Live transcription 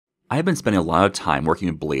I've been spending a lot of time working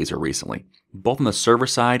with Blazor recently, both on the server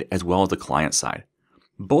side as well as the client side.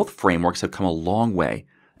 Both frameworks have come a long way,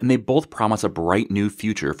 and they both promise a bright new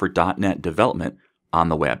future for .NET development on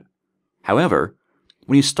the web. However,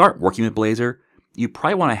 when you start working with Blazor, you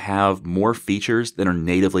probably want to have more features than are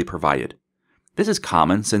natively provided. This is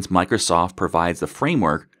common since Microsoft provides the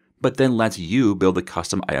framework, but then lets you build the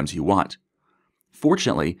custom items you want.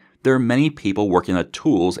 Fortunately, there are many people working on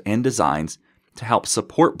tools and designs to help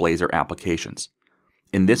support Blazor applications.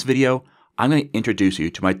 In this video, I'm going to introduce you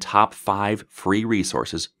to my top 5 free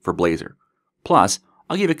resources for Blazor. Plus,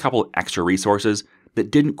 I'll give you a couple extra resources that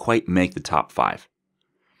didn't quite make the top 5.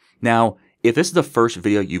 Now, if this is the first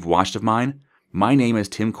video you've watched of mine, my name is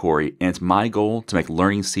Tim Corey, and it's my goal to make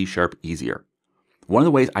learning C# easier. One of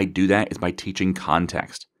the ways I do that is by teaching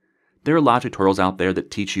context. There are a lot of tutorials out there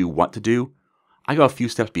that teach you what to do. I go a few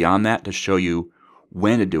steps beyond that to show you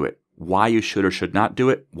when to do it, why you should or should not do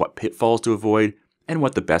it, what pitfalls to avoid, and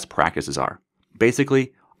what the best practices are.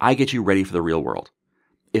 Basically, I get you ready for the real world.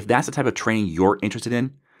 If that's the type of training you're interested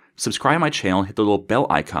in, subscribe to my channel and hit the little bell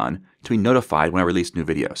icon to be notified when I release new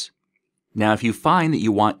videos. Now, if you find that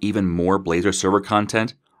you want even more Blazor server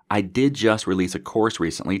content, I did just release a course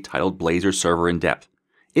recently titled Blazor Server in Depth.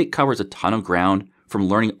 It covers a ton of ground, from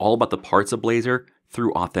learning all about the parts of Blazor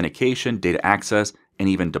through authentication, data access, and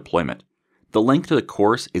even deployment. The link to the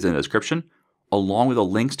course is in the description, along with the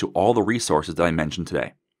links to all the resources that I mentioned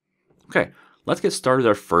today. Okay, let's get started with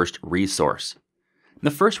our first resource.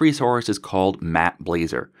 The first resource is called Matte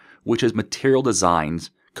Blazor, which is material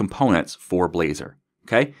designs components for Blazor.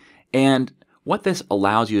 Okay, and what this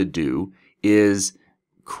allows you to do is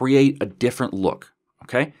create a different look.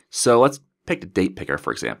 Okay, so let's pick the date picker,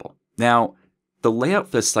 for example. Now, the layout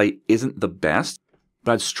for the site isn't the best,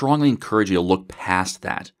 but I'd strongly encourage you to look past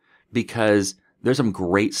that because there's some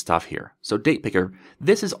great stuff here. So date picker,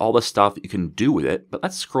 this is all the stuff that you can do with it, but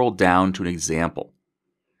let's scroll down to an example.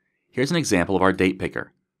 Here's an example of our date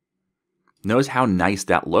picker. Notice how nice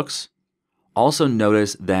that looks. Also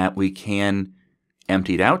notice that we can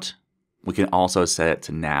empty it out. We can also set it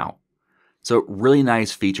to now. So really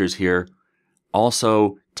nice features here.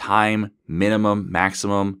 Also time, minimum,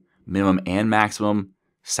 maximum, minimum and maximum,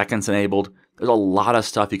 seconds enabled. There's a lot of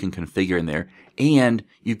stuff you can configure in there, and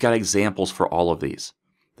you've got examples for all of these.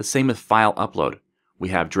 The same with file upload. We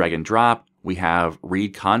have drag and drop, we have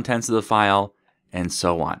read contents of the file, and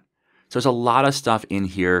so on. So there's a lot of stuff in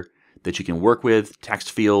here that you can work with,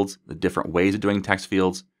 text fields, the different ways of doing text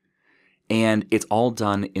fields, and it's all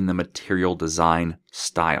done in the material design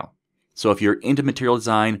style. So if you're into material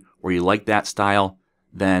design or you like that style,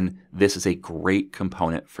 then this is a great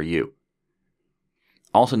component for you.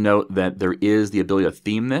 Also note that there is the ability to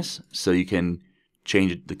theme this, so you can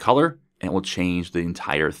change the color and it will change the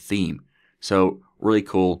entire theme. So really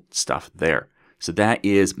cool stuff there. So that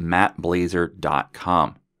is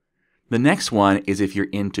matteblazor.com. The next one is if you're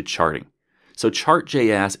into charting. So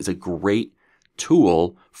Chart.js is a great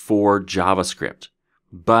tool for JavaScript.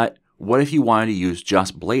 But what if you wanted to use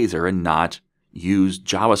just Blazor and not use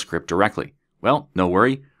JavaScript directly? Well, no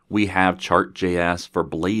worry, we have Chart.js for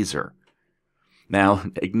Blazor. Now,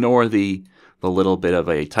 ignore the little bit of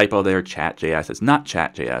a typo there, Chat.js. It's not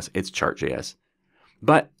Chat.js, it's Chart.js.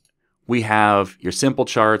 But we have your simple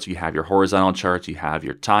charts, you have your horizontal charts, you have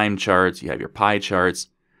your time charts, you have your pie charts.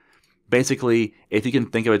 Basically, if you can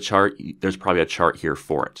think of a chart, there's probably a chart here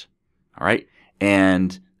for it. All right?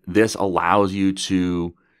 And this allows you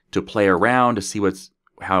to play around, to see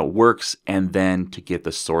how it works, and then to get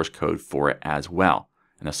the source code for it as well.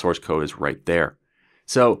 And the source code is right there.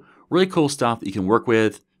 So really cool stuff that you can work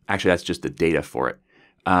with. Actually, that's just the data for it.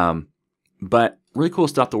 But really cool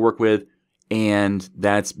stuff to work with, and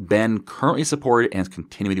that's been currently supported and is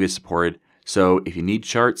continuing to be supported. So if you need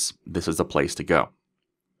charts, this is the place to go.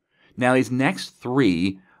 Now, these next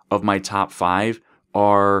 3 of my top 5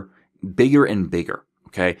 are bigger and bigger.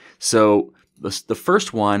 Okay, so the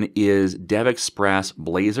first one is DevExpress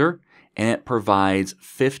Blazor, and it provides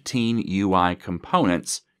 15 UI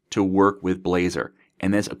components to work with Blazor.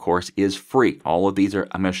 And this, of course, is free. All of these I'm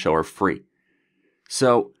going to show are free.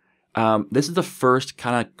 So this is the first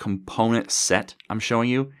kind of component set I'm showing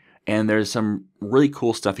you. And there's some really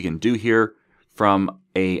cool stuff you can do here, from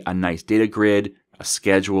a nice data grid, a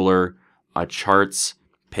scheduler, charts,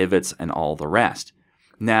 pivots, and all the rest.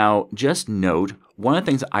 Now, just note, one of the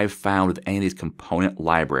things that I've found with any of these component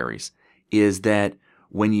libraries is that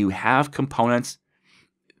when you have components,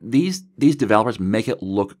 these developers make it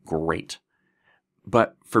look great.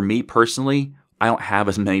 But for me personally, I don't have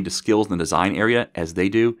as many skills in the design area as they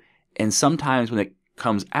do. And sometimes when it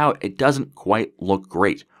comes out, it doesn't quite look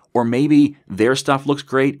great. Or maybe their stuff looks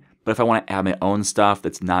great, but if I want to add my own stuff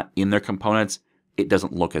that's not in their components, it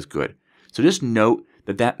doesn't look as good. So just note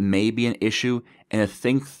that that may be an issue, and to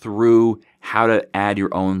think through how to add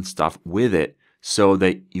your own stuff with it so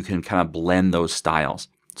that you can kind of blend those styles.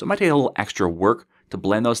 So it might take a little extra work to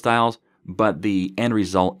blend those styles, but the end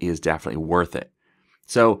result is definitely worth it.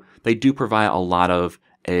 So they do provide a lot of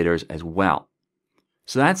editors as well.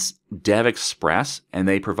 So that's DevExpress, and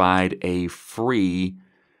they provide a free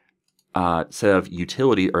set of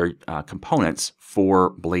utility or components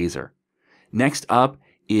for Blazor. Next up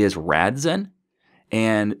is Radzen,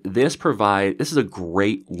 and this is a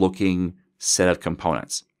great looking set of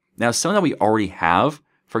components. Now, some that we already have,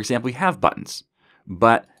 for example, we have buttons,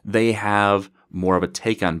 but they have more of a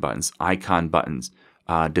take on buttons, icon buttons,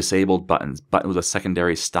 disabled buttons, button with a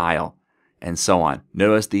secondary style, and so on.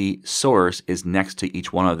 Notice the source is next to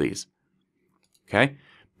each one of these. Okay?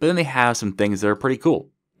 But then they have some things that are pretty cool.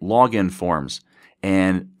 Login forms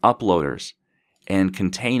and uploaders and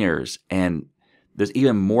containers, and there's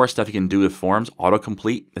even more stuff you can do with forms.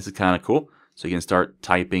 Autocomplete, this is kind of cool. So you can start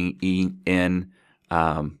typing in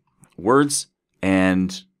words,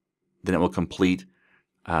 and then it will complete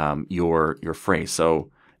your phrase. So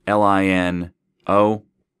LINO,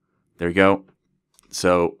 there you go.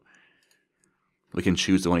 So we can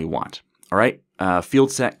choose the one you want. All right,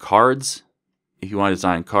 field set cards, if you want to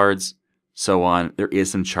design cards, so on. There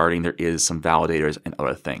is some charting, there is some validators and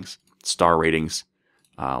other things. Star ratings,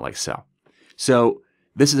 like so. So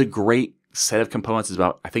this is a great set of components. It's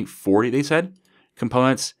about, I think, 40, they said,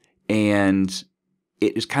 components, and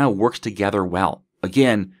it just kind of works together well.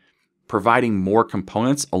 Again, providing more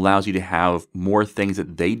components allows you to have more things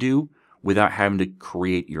that they do without having to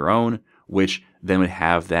create your own, which then would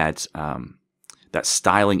have that that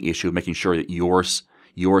styling issue of making sure that your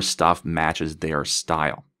stuff matches their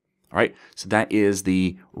style. All right, so that is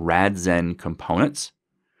the Radzen components.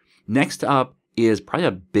 Next up is probably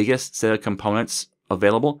the biggest set of components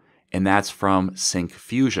available, and that's from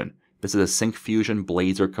Syncfusion. This is a Syncfusion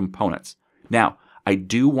Blazor components. Now, I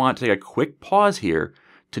do want to take a quick pause here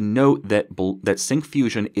to note that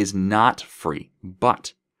Syncfusion is not free,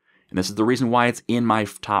 but, and this is the reason why it's in my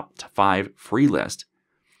top 5 free list,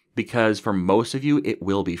 because for most of you, it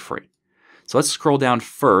will be free. So let's scroll down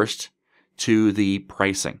first to the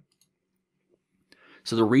pricing.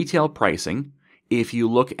 So the retail pricing, if you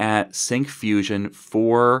look at Syncfusion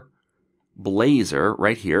for Blazor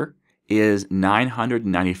right here, is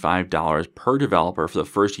 $995 per developer for the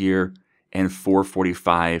first year and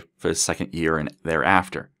 $445 for the second year and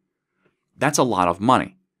thereafter. That's a lot of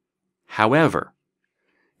money. However,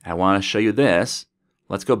 I want to show you this.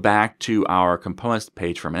 Let's go back to our components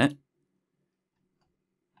page for a minute.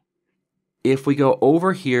 If we go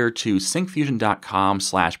over here to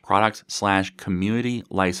syncfusion.com/products/community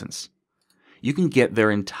license, you can get their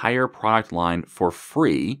entire product line for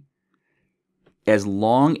free as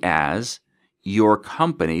long as your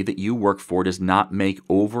company that you work for does not make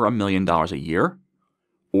over $1 million a year.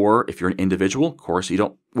 Or if you're an individual, of course, you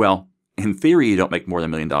don't, well, in theory, you don't make more than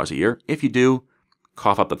 $1 million a year. If you do,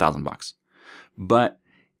 cough up the $1,000. But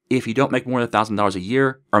if you don't make more than $1,000 a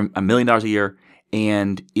year, or $1 million a year,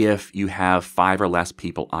 and if you have 5 or less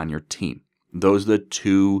people on your team, those are the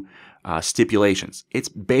two stipulations. It's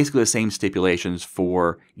basically the same stipulations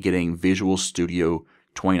for getting Visual Studio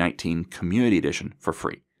 2019 Community Edition for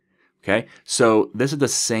free. Okay, so this is the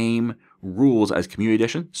same rules as Community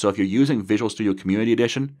Edition. So if you're using Visual Studio Community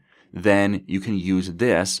Edition, then you can use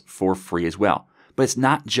this for free as well. But it's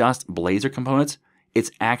not just Blazor components, it's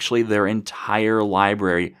actually their entire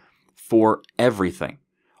library for everything,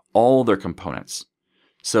 all their components.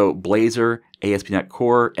 So Blazor, ASP.NET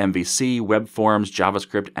Core, MVC, Web Forms,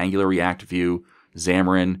 JavaScript, Angular, React, Vue,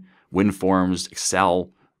 Xamarin, WinForms, Excel,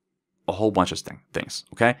 a whole bunch of things,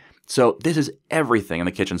 okay? So this is everything in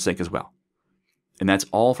the kitchen sink as well. And that's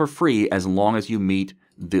all for free as long as you meet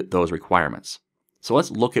those requirements. So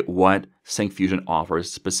let's look at what Syncfusion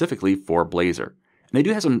offers specifically for Blazor. And they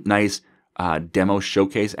do have some nice demo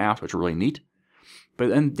showcase apps, which are really neat. But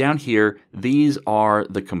then down here, these are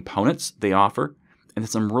the components they offer, and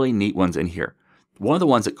there's some really neat ones in here. One of the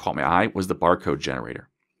ones that caught my eye was the barcode generator.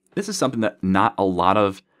 This is something that not a lot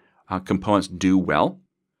of components do well.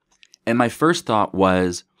 And my first thought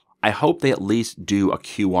was, I hope they at least do a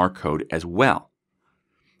QR code as well.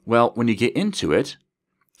 Well, when you get into it,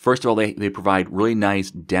 first of all, they provide really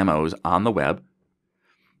nice demos on the web.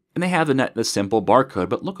 And they have the simple barcode,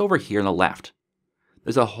 but look over here on the left.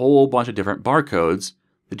 There's a whole bunch of different barcodes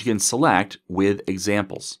that you can select with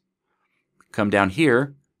examples. Come down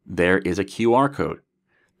here, there is a QR code.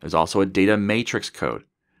 There's also a data matrix code.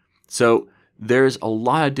 So there's a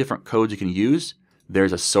lot of different codes you can use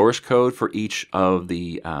There's a source code for each of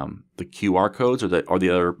the QR codes or the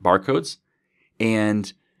other barcodes.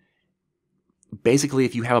 And basically,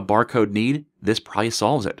 if you have a barcode need, this probably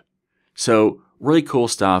solves it. So really cool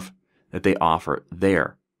stuff that they offer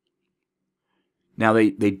there. Now, they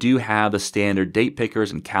do have the standard date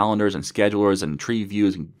pickers and calendars and schedulers and tree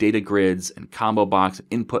views and data grids and combo box,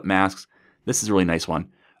 input masks. This is a really nice one.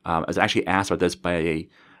 I was actually asked about this by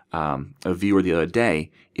a viewer the other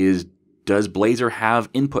day, does Blazor have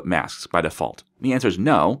input masks by default? And the answer is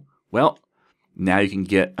no. Well, now you can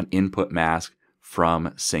get an input mask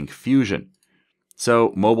from Syncfusion.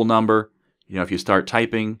 So mobile number, if you start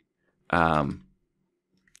typing,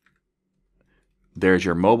 there's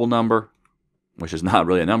your mobile number, which is not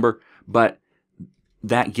really a number, but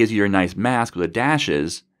that gives you your nice mask with the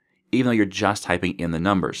dashes, even though you're just typing in the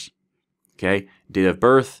numbers. Okay, date of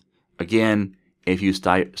birth, again, if you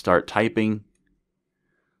start typing,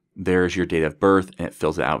 there's your date of birth, and it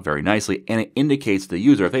fills it out very nicely, and it indicates to the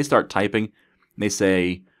user, if they start typing, and they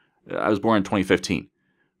say, I was born in 2015.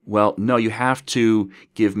 Well, no, you have to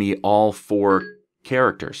give me all 4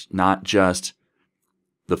 characters, not just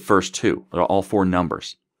the first 2, or all 4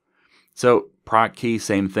 numbers. So product key,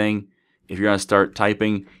 same thing. If you're going to start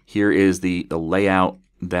typing, here is the layout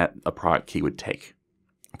that a product key would take.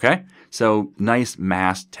 Okay, so nice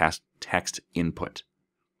mass text input.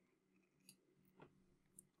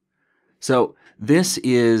 So this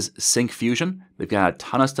is Syncfusion. They've got a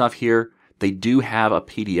ton of stuff here. They do have a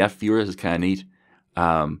PDF viewer. This is kind of neat,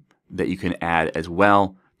 that you can add as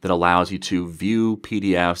well, that allows you to view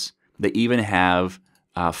PDFs. They even have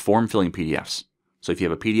form filling PDFs. So if you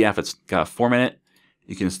have a PDF that's got a form in it,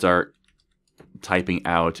 you can start typing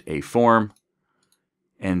out a form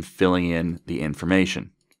and filling in the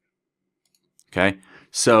information. Okay,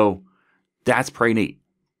 so that's pretty neat.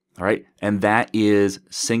 All right, and that is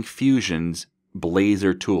Syncfusion's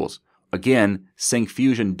Blazor tools. Again,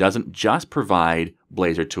 Syncfusion doesn't just provide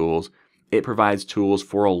Blazor tools, it provides tools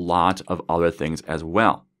for a lot of other things as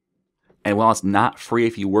well. And while it's not free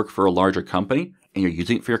if you work for a larger company and you're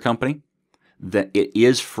using it for your company, that it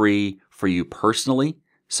is free for you personally.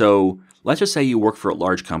 So let's just say you work for a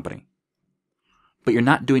large company, but you're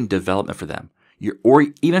not doing development for them. Or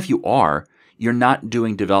even if you are, you're not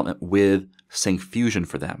doing development with Syncfusion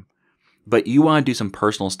for them. But you want to do some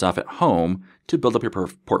personal stuff at home to build up your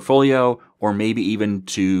portfolio, or maybe even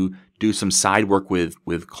to do some side work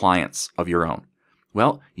with clients of your own.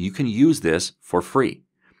 Well, you can use this for free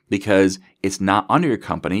because it's not under your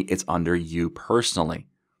company, it's under you personally.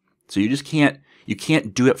 So you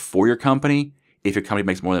can't do it for your company if your company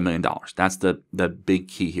makes more than $1 million. That's the big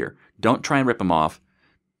key here. Don't try and rip them off.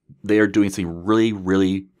 They are doing something really,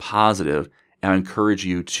 really positive, and I encourage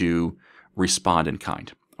you to respond in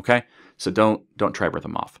kind. Okay? So don't try to rip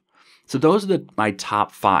them off. So those are my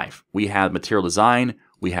top 5. We have material design,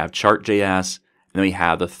 we have Chart.js, and then we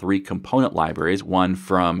have the 3 component libraries, one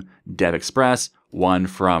from DevExpress, one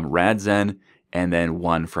from Radzen, and then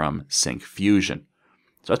one from Syncfusion.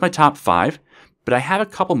 So that's my top 5, but I have a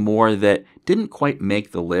couple more that didn't quite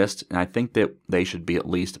make the list, and I think that they should be at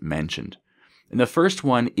least mentioned. And the first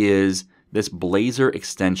one is this Blazor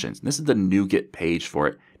Extensions. And this is the NuGet page for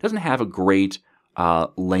it. It doesn't have a great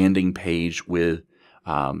landing page with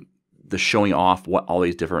the showing off what all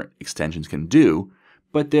these different extensions can do,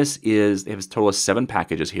 but they have a total of 7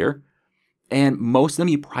 packages here, and most of them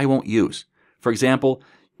you probably won't use. For example,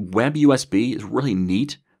 Web USB is really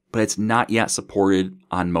neat, but it's not yet supported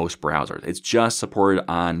on most browsers. It's just supported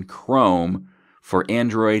on Chrome for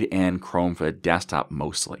Android and Chrome for the desktop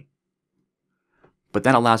mostly. But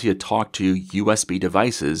that allows you to talk to USB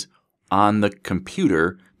devices on the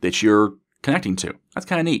computer that you're connecting to. That's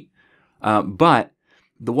kind of neat. But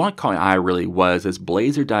the one caught my eye really was this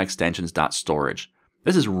blazor.extensions.storage.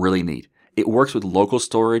 This is really neat. It works with local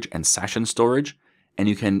storage and session storage, and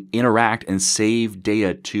you can interact and save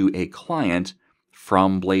data to a client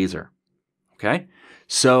from Blazor. Okay,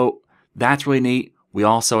 so that's really neat. We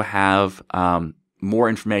also have more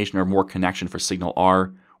information or more connection for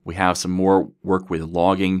SignalR. We have some more work with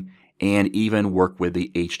logging and even work with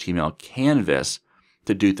the HTML canvas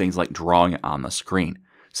to do things like drawing on the screen.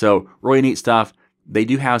 So really neat stuff. They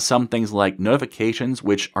do have some things like notifications,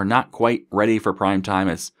 which are not quite ready for prime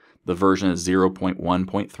time. The version is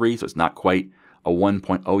 0.1.3, so it's not quite a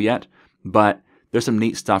 1.0 yet, but there's some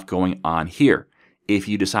neat stuff going on here. If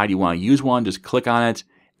you decide you want to use one, just click on it,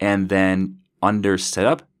 and then under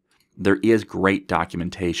Setup, there is great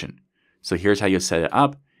documentation. So here's how you set it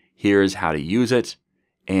up, here's how to use it,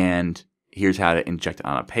 and here's how to inject it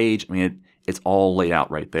on a page. I mean, it's all laid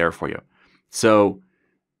out right there for you. So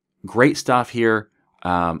great stuff here.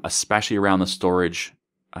 especially around the storage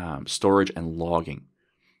and logging.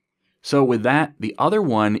 So with that, the other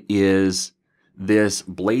one is this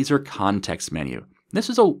Blazor context menu. This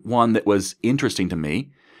is one that was interesting to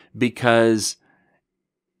me because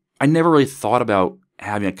I never really thought about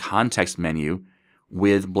having a context menu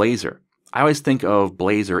with Blazor. I always think of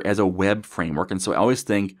Blazor as a web framework, and so I always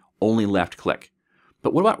think only left click.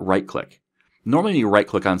 But what about right click? Normally when you right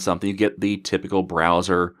click on something, you get the typical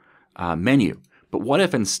browser menu. But what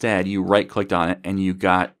if instead you right clicked on it and you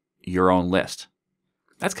got your own list?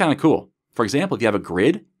 That's kind of cool. For example, if you have a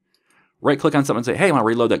grid, right click on something and say, hey, I want to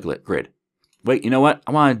reload that grid. Wait, you know what?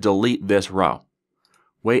 I want to delete this row.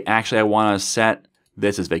 Wait, actually I want to set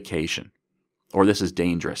this as vacation or this is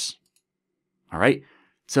dangerous. All right.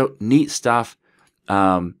 So neat stuff.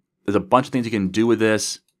 There's a bunch of things you can do with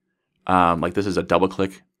this. Like this is a double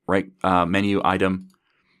click menu item.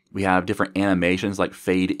 We have different animations like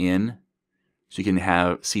fade in. So you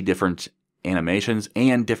can see different animations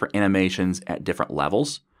and different animations at different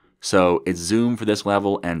levels. So it's zoom for this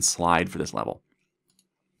level and slide for this level.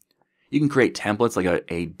 You can create templates like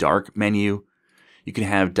a dark menu. You can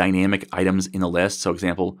have dynamic items in the list. So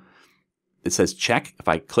example, it says check. If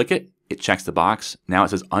I click it, it checks the box. Now it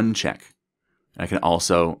says uncheck. And I can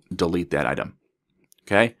also delete that item.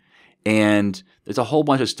 Okay? And there's a whole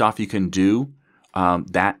bunch of stuff you can do.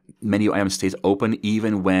 That menu item stays open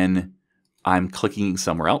even when I'm clicking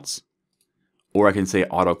somewhere else. Or I can say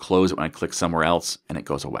auto close it when I click somewhere else and it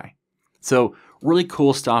goes away. So really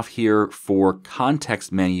cool stuff here for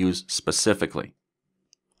context menus specifically.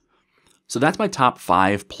 So that's my top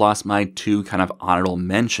 5 plus my 2 kind of honorable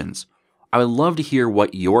mentions. I would love to hear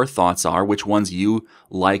what your thoughts are, which ones you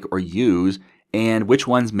like or use, and which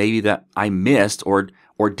ones maybe that I missed or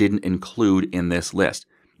didn't include in this list.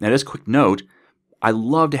 Now just a quick note, I'd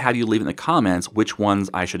love to have you leave in the comments which ones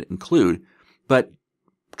I should include, but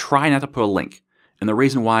try not to put a link. And the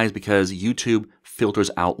reason why is because YouTube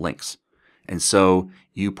filters out links. And so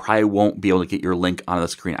you probably won't be able to get your link onto the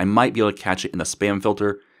screen. I might be able to catch it in the spam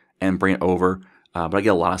filter and bring it over, but I get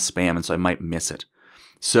a lot of spam and so I might miss it.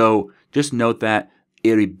 So just note that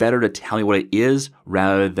it'd be better to tell me what it is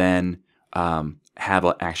rather than have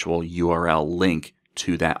an actual URL link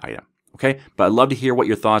to that item. Okay, but I'd love to hear what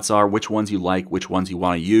your thoughts are, which ones you like, which ones you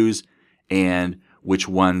want to use, and which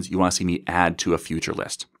ones you want to see me add to a future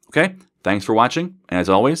list. Okay, thanks for watching, and as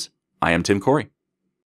always, I am Tim Corey.